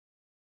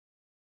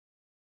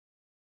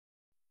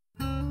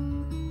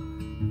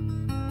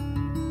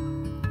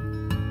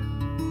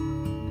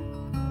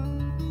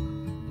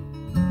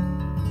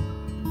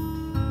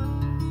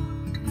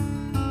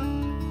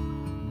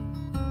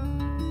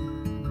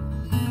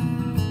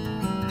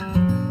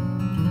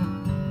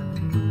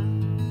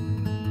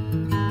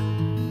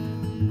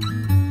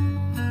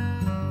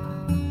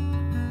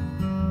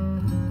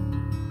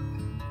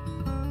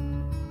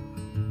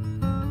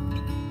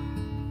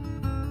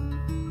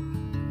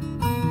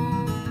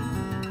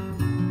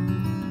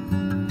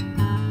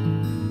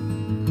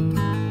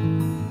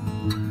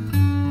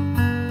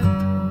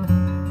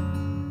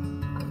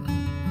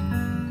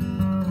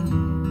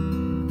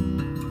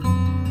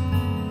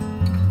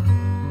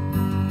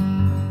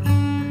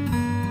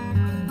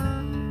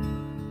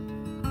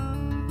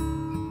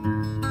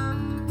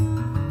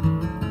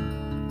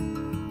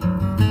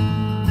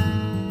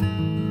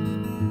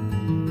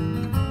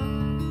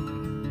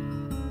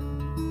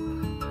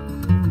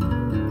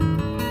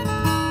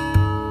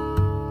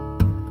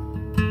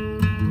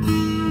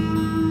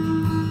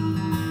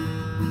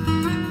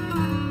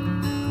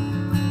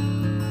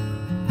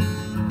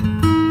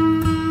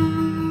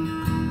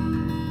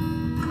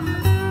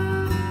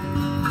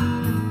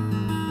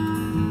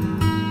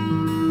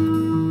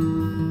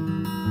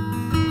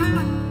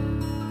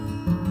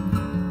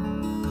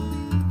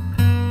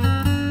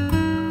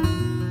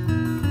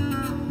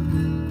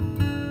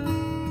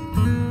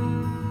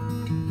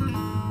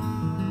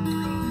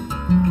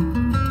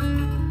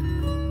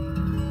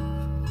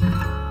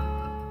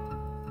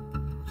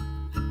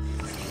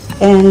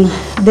And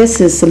this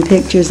is some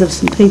pictures of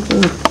some people.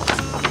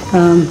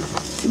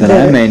 That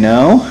I may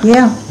know?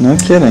 Yeah. No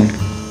kidding.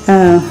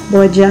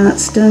 Boyd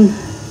Johnston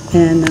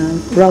and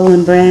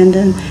Roland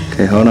Brandon.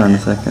 Okay, hold on a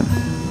second.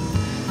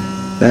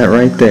 That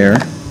right there.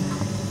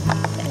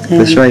 And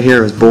this right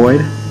here is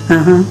Boyd?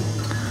 Uh-huh.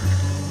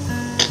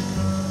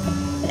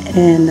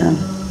 And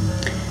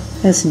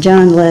that's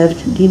John Love.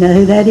 Do you know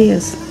who that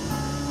is?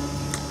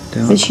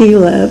 Don't. It's Hugh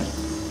Love.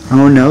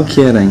 Oh, no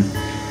kidding.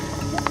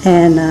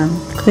 And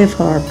Cliff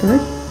Harper.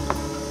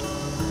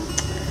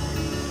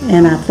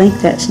 And I think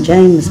that's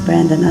James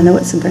Brandon. I know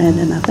it's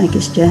Brandon. I think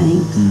it's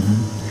James.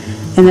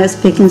 Mm-hmm. And that's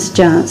Pickens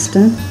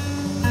Johnston.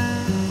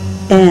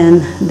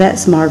 And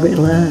that's Margaret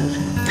Love.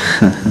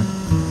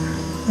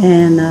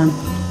 And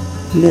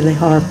Millie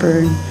Harper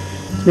and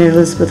Mary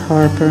Elizabeth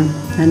Harper.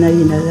 I know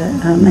you know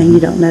that. I mean, you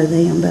don't know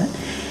them, but.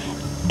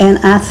 And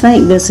I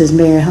think this is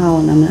Mary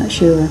Holland. I'm not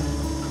sure.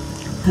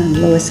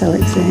 And Lois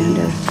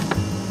Alexander.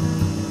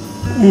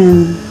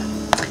 And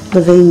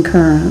Levine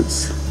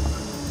Currents.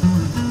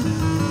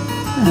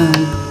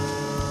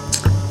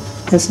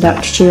 That's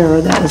Dr. Scherer.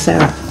 That was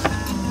our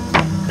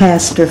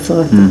pastor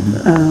for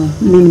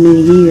many,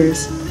 many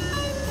years.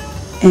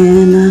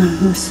 And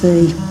let's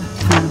see,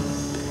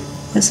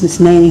 that's Miss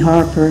Nanny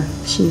Harper.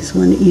 She's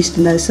one that used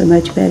to know so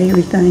much about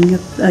everything,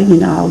 you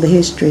know, all the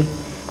history.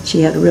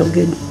 She had a real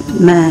good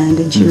mind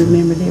and she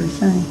remembered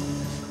everything.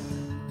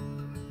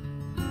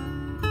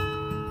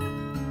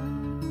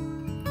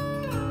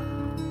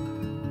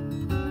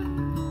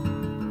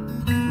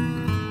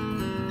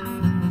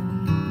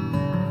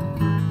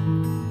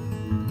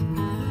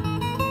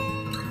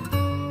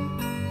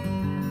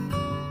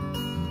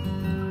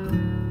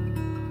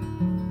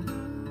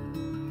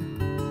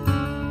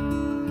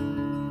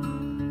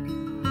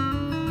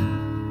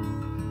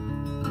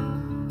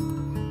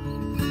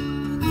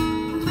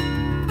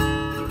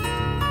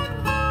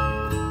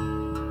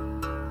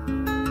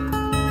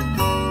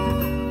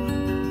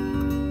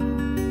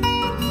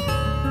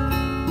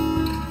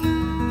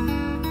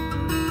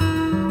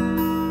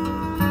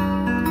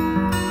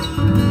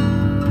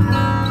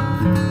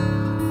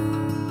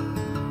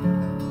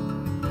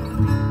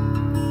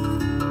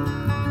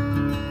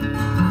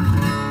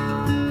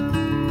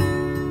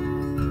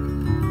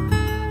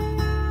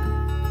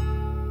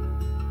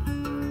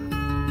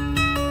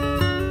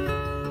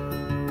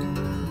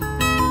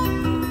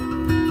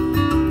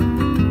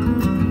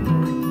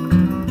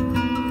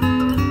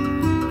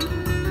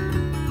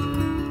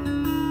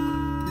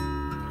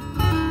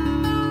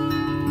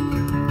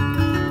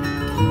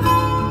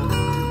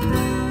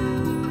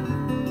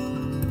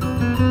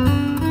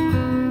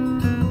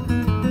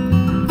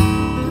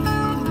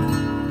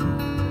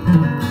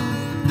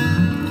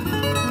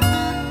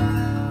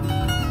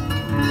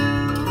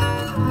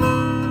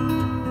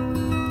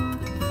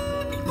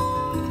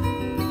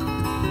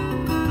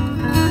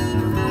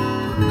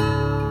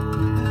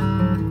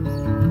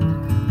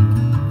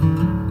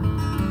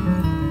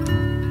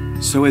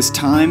 So as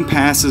time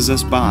passes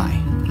us by,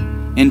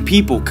 and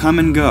people come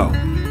and go,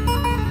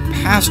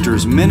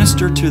 pastors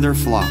minister to their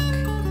flock,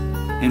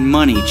 and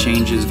money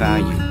changes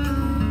value.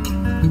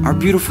 Our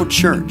beautiful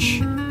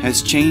church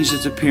has changed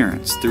its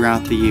appearance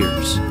throughout the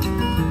years,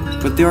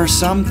 but there are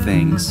some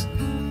things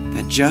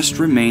that just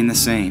remain the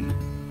same.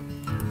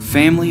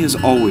 Family is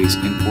always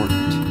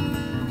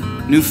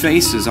important. New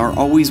faces are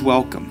always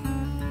welcome.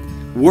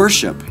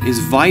 Worship is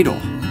vital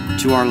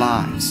to our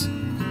lives.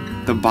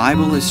 The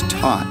Bible is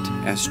taught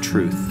as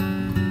truth.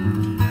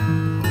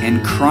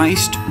 And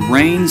Christ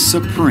reigns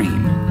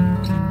supreme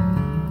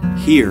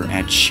here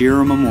at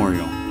Scherer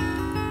Memorial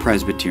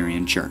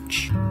Presbyterian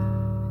Church.